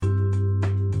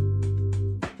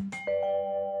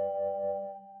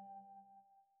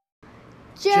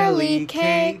jelly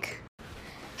cake.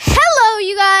 Hello,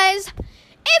 you guys.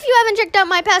 If you haven't checked out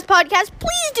my past podcast,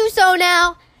 please do so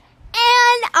now.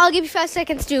 And I'll give you 5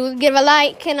 seconds to give a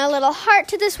like and a little heart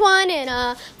to this one in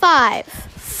 5,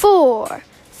 4,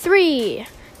 3,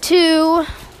 2,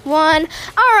 1.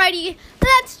 Alrighty,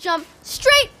 let's jump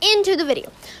straight into the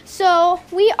video. So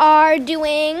we are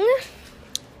doing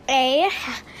a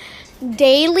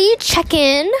daily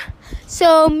check-in.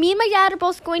 So me and my dad are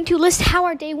both going to list how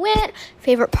our day went,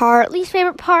 favorite part, least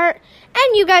favorite part,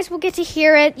 and you guys will get to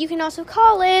hear it. You can also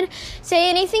call in, say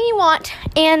anything you want.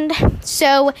 And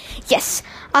so, yes,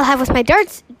 I'll have with my dad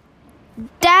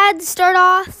start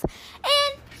off,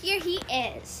 and here he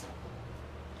is.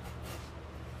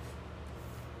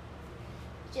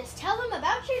 Just tell them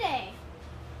about your day.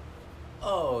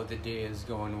 Oh, the day is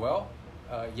going well.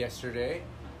 Yesterday,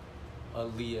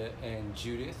 Aaliyah and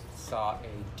Judith saw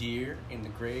a deer in the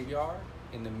graveyard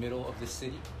in the middle of the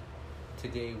city.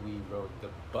 Today we rode the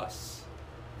bus.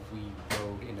 We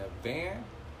rode in a van.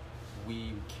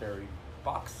 We carried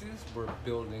boxes. We're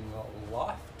building a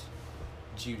loft.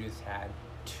 Judith had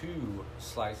 2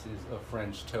 slices of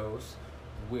French toast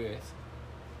with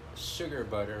sugar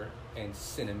butter and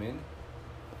cinnamon.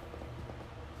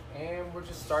 And we're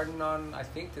just starting on, I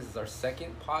think this is our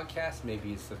 2nd podcast.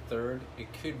 Maybe it's the 3rd. It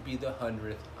could be the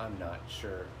 100th. I'm not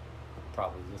sure.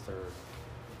 Probably the 3rd.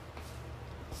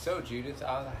 So, Judith,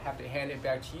 I'll have to hand it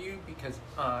back to you because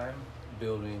I'm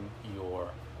building your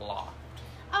loft.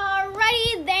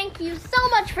 Alrighty, thank you so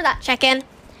much for that check-in.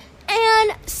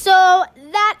 And so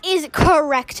that is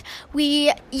correct.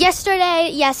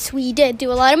 Yesterday, we did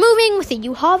do a lot of moving with the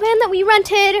U-Haul van that we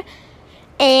rented.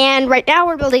 And right now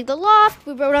we're building the loft.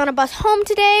 We rode on a bus home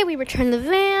today. We returned the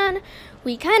van.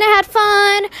 We kind of had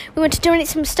fun. We went to donate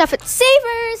some stuff at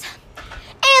Savers.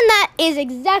 And that is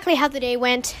exactly how the day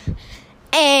went.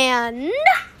 And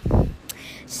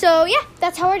so, yeah,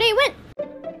 that's how our day went.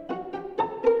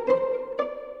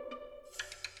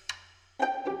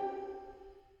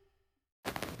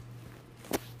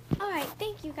 All right,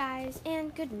 thank you guys,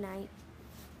 and good night.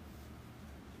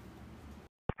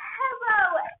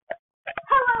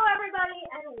 Hello, everybody,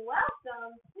 and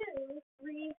welcome to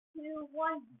 3, 2,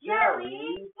 1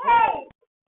 Jelly Cake.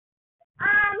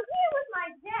 I'm here with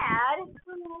my dad,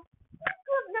 who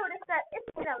have noticed that it's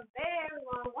been a very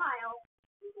long while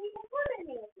since we recorded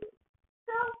any of these.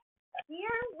 So,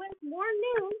 here with more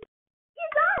news,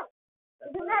 he's on.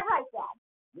 Isn't that right, Dad?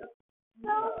 Yep.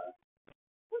 So,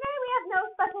 today we have no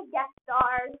special guest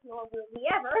stars, nor will we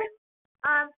ever.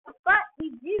 But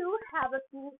we do have a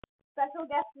few special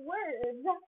guest words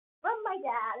from my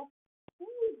dad.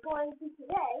 He's going to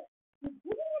today be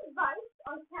giving advice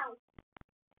on how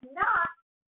not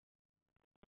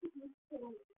to be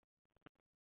silly.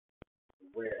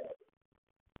 Where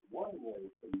one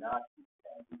way to not be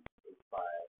standing is by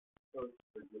first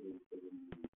forgiving for the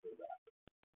need for that.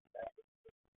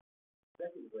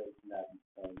 Second way to not be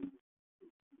standing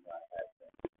is to not have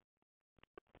them.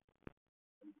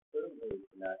 And the third way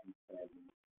to not be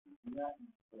standing is to not be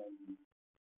standing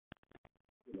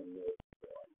in a middle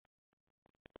storm.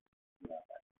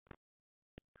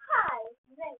 Hi,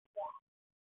 thanks, Dad.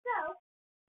 So,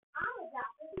 I'm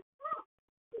adopting a cat.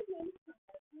 His name's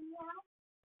Professor Meow.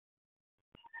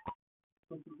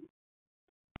 And,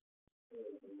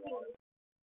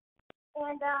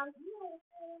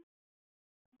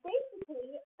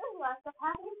 basically, there's lots of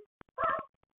happening, but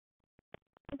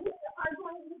we are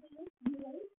going to be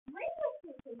doing radio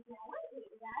stations now, aren't we,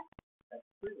 Dad? That's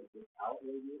true. Without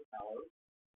radio power,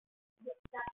 Yes,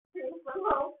 that's true.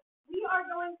 So, we are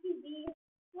going to be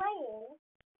playing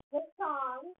the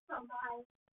song from my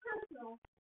personal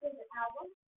favorite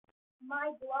album, My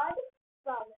Blood